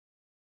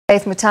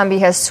Muthambi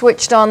has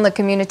switched on the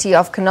community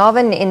of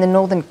Carnarvon in the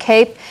Northern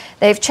Cape.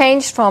 They've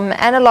changed from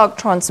analogue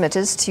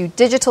transmitters to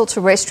digital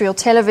terrestrial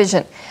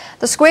television.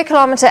 The square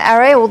kilometre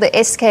array, or the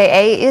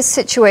SKA, is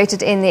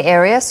situated in the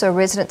area, so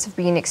residents have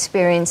been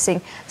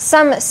experiencing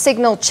some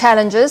signal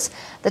challenges.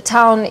 The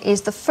town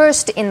is the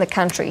first in the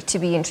country to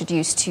be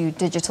introduced to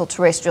digital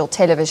terrestrial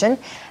television,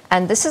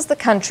 and this is the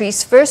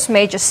country's first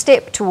major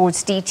step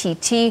towards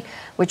DTT,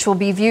 which will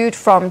be viewed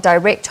from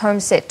direct home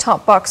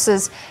set-top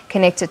boxes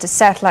connected to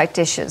satellite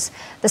dishes.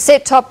 The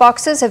set-top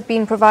boxes have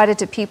been provided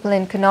to people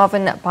in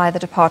Carnarvon by the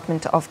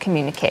Department of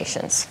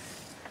Communications.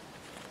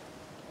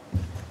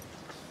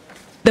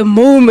 The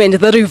moment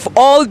that we've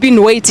all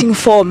been waiting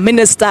for,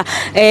 Minister,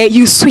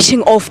 you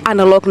switching off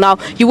analog now.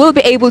 You will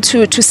be able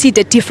to see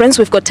the difference.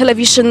 We've got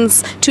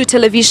two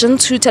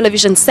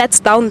television sets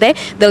down there.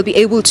 They'll be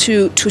able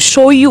to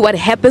show you what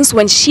happens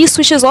when she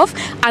switches off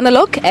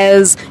analog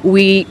as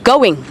we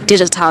going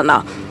digital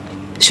now.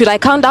 Should I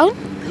count down?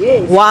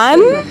 Yes.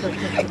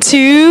 1,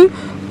 2,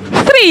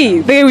 3.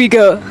 There we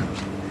go.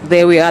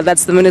 There we are.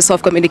 That's the Minister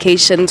of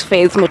Communications,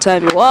 Faith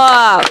Muthambi.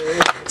 Wow.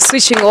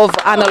 Switching off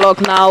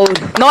analog now.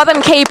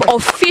 Northern Cape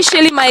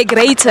officially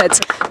migrated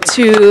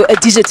to a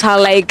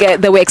digital, like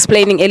they were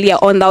explaining earlier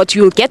on, that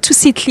you'll get to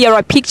see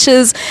clearer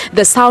pictures.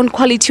 The sound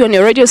quality on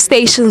your radio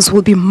stations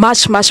will be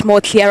much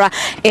more clearer.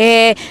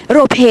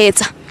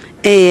 Ropeta.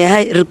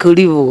 Hi,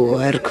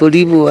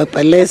 Rikolibu,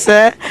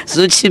 Palesa,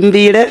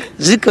 Zuchimbira,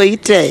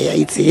 Zikoite.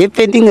 It's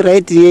happening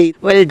right here.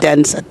 Well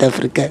done, South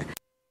Africa.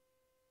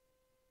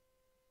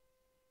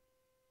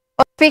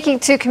 Speaking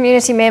to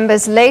community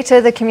members later,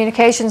 the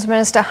Communications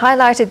Minister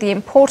highlighted the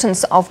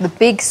importance of the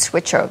big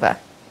switchover.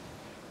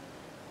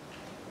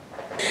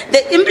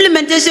 The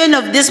implementation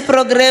of this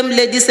program,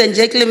 ladies and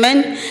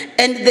gentlemen,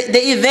 and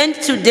the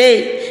event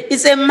today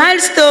is a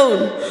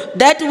milestone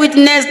that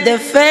witnessed the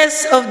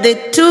first of the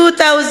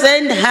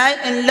 2,000 high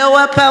and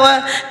lower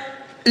power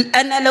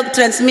analog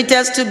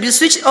transmitters to be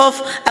switched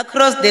off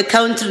across the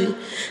country.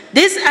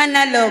 This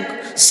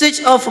analog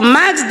switch off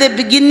marks the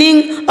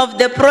beginning of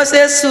the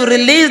process to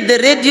release the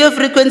radio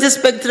frequency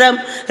spectrum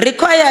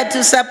required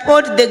to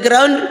support the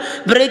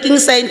groundbreaking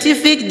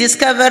scientific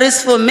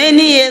discoveries for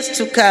many years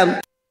to come.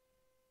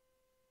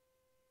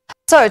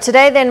 So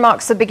today then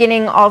marks the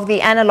beginning of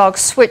the analogue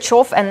switch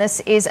off, and this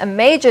is a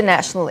major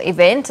national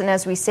event, and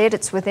as we said,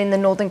 it's within the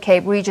Northern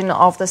Cape region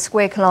of the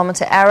square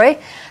kilometre array.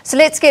 So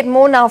let's get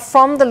more now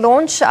from the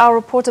launch. Our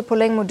reporter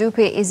Puleng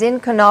Mudupe is in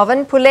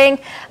Carnarvon.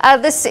 Puleng,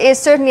 this is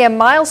certainly a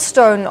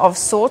milestone of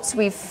sorts.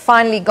 We've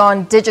finally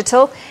gone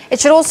digital. It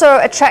should also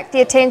attract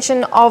the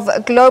attention of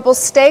global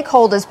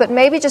stakeholders, but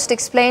maybe just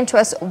explain to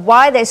us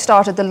why they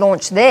started the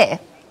launch there.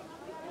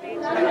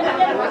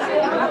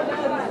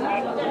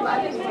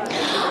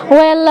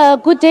 Well,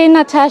 good day,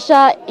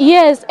 Natasha.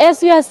 Yes,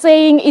 as you are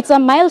saying, it's a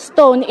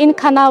milestone in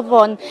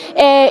Carnarvon.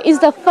 It's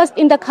the first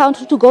in the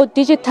country to go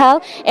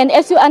digital. And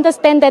as you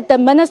understand that the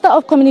Minister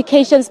of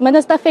Communications,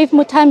 Minister Faith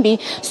Muthambi,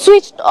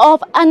 switched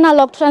off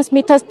analog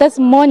transmitters this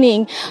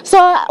morning.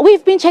 So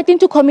we've been chatting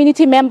to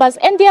community members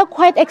and they are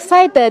quite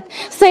excited,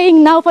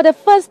 saying now for the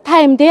first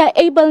time they are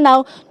able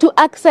now to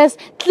access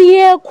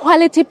clear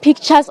quality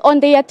pictures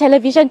on their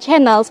television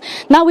channels.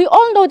 Now we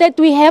all know that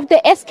we have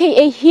the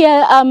SKA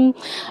here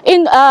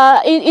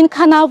in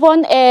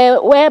Carnarvon,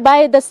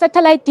 whereby the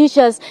satellite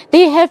dishes,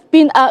 they have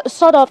been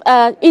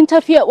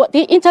interfere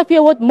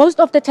with most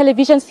of the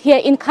televisions here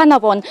in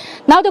Carnarvon.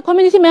 Now the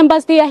community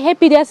members, they are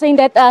happy. They are saying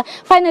that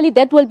finally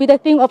that will be the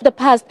thing of the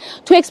past.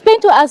 To explain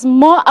to us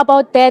more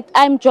about that,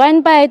 I'm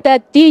joined by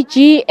the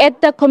DG at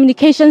the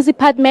Communications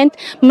Department,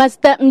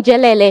 Mr.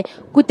 Mjelele.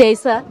 Good day,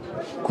 sir.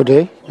 Good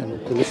day,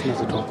 and the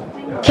listeners at home.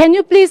 Can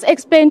you please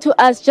explain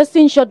to us, just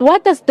in short,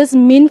 what does this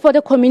mean for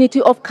the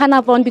community of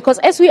Carnarvon? Because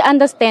as we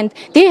understand,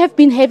 they have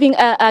been having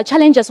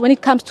challenges when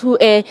it comes to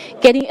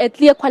getting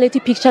clear quality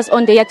pictures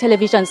on their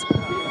televisions.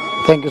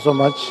 Thank you so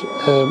much.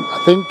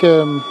 I think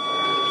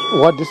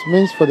what this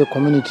means for the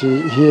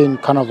community here in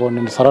Carnarvon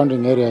and the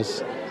surrounding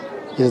areas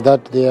is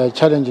that there are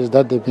challenges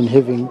that they've been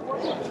having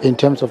in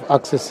terms of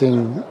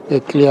accessing a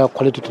clear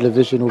quality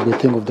television will be a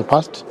thing of the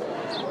past.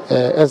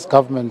 As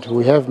government,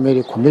 we have made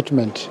a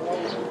commitment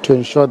to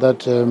ensure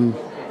that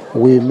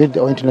we meet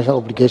our international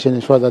obligation,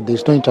 ensure that there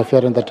is no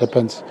interference that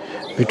happens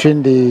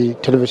between the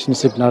television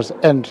signals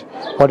and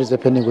what is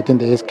happening within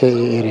the SKA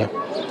area.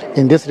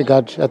 In this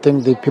regard, I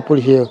think the people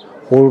here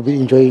will be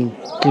enjoying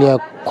clear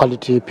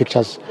quality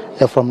pictures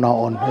from now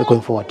on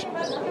going forward.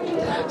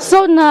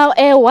 So now,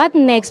 what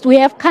next? We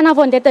have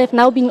Carnarvon that have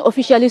now been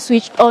officially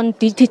switched on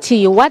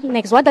DTT. What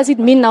next? What does it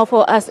mean now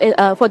for us,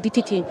 for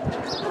DTT?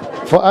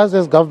 For us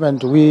as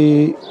government,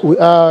 we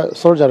are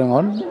soldiering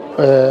on.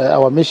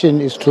 Our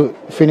mission is to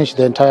finish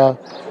the entire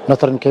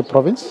Northern Cape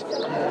province.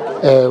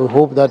 We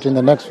hope that in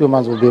the next few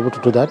months we'll be able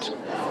to do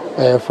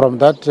that. From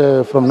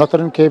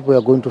Northern Cape, we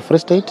are going to Free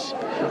State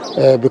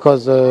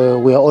because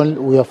we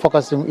are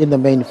focusing in the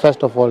main,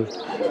 first of all,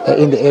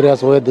 in the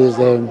areas where there's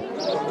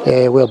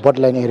where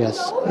borderline areas.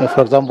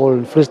 For example,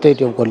 in Free State,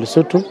 you've got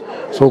Lesotho,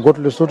 so we'll go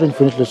to Lesotho and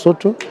finish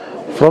Lesotho.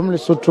 From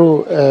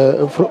Lesotho,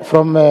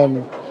 from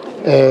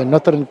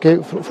Northern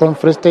Cape, from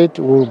Free State,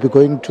 we'll be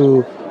going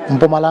to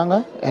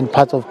Mpumalanga and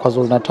parts of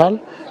KwaZulu-Natal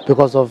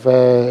because of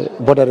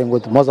bordering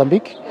with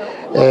Mozambique.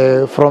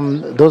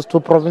 From those two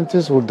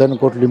provinces, we'll then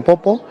go to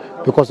Limpopo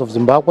because of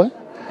Zimbabwe.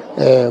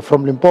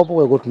 From Limpopo,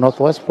 we'll go to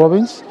Northwest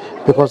Province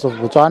because of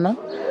Botswana.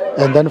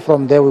 And then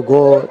from there, we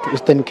go to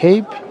Eastern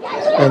Cape.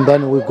 And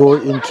then we go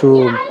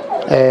into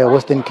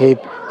Western Cape.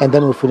 And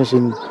then we finish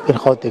in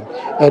Gauteng.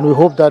 And we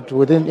hope that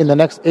in the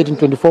next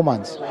 18-24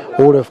 months,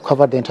 we would have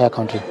covered the entire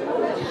country.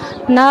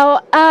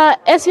 Now,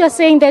 as you are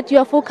saying that you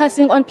are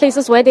focusing on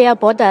places where there are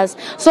borders,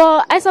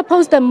 so I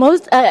suppose the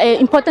most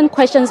important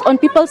questions on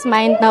people's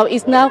mind now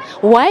is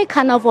why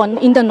Carnarvon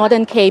in the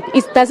Northern Cape?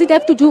 Does it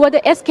have to do with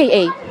the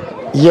SKA?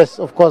 Yes,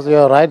 of course, you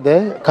are right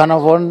there.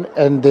 Carnarvon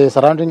and the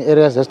surrounding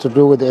areas has to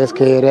do with the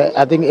SK area.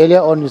 I think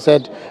earlier on you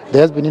said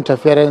there has been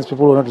interference,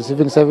 people were not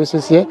receiving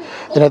services here.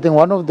 And I think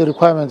one of the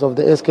requirements of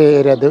the SK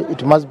area,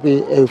 it must be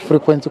a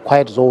frequency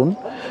quiet zone.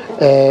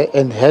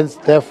 And hence,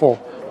 therefore,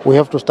 we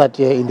have to start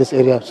here in this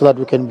area so that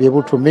we can be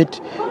able to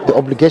meet the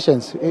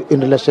obligations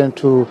in relation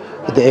to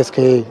the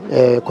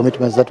SK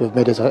commitments that we've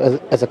made as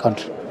a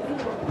country.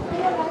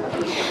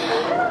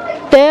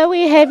 There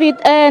we have it,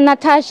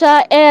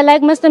 Natasha.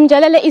 Like Mr.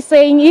 Mjalele is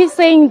saying, he's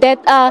saying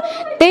that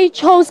they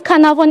chose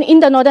Carnarvon in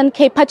the Northern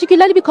Cape,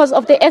 particularly because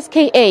of the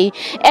SKA.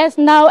 As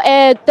now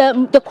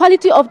the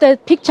quality of the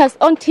pictures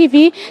on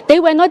TV, they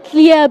were not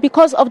clear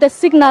because of the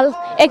signal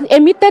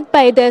emitted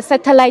by the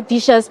satellite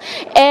dishes.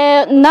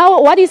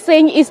 Now what he's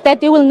saying is that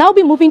they will now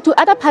be moving to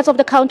other parts of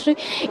the country,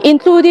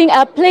 including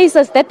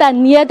places that are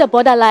near the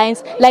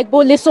borderlines, like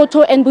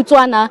Lesotho and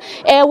Botswana.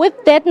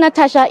 With that,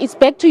 Natasha, it's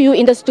back to you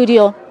in the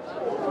studio.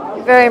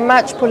 Very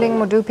much. Pulling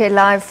Modupe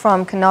live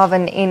from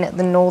Carnarvon in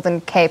the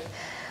Northern Cape.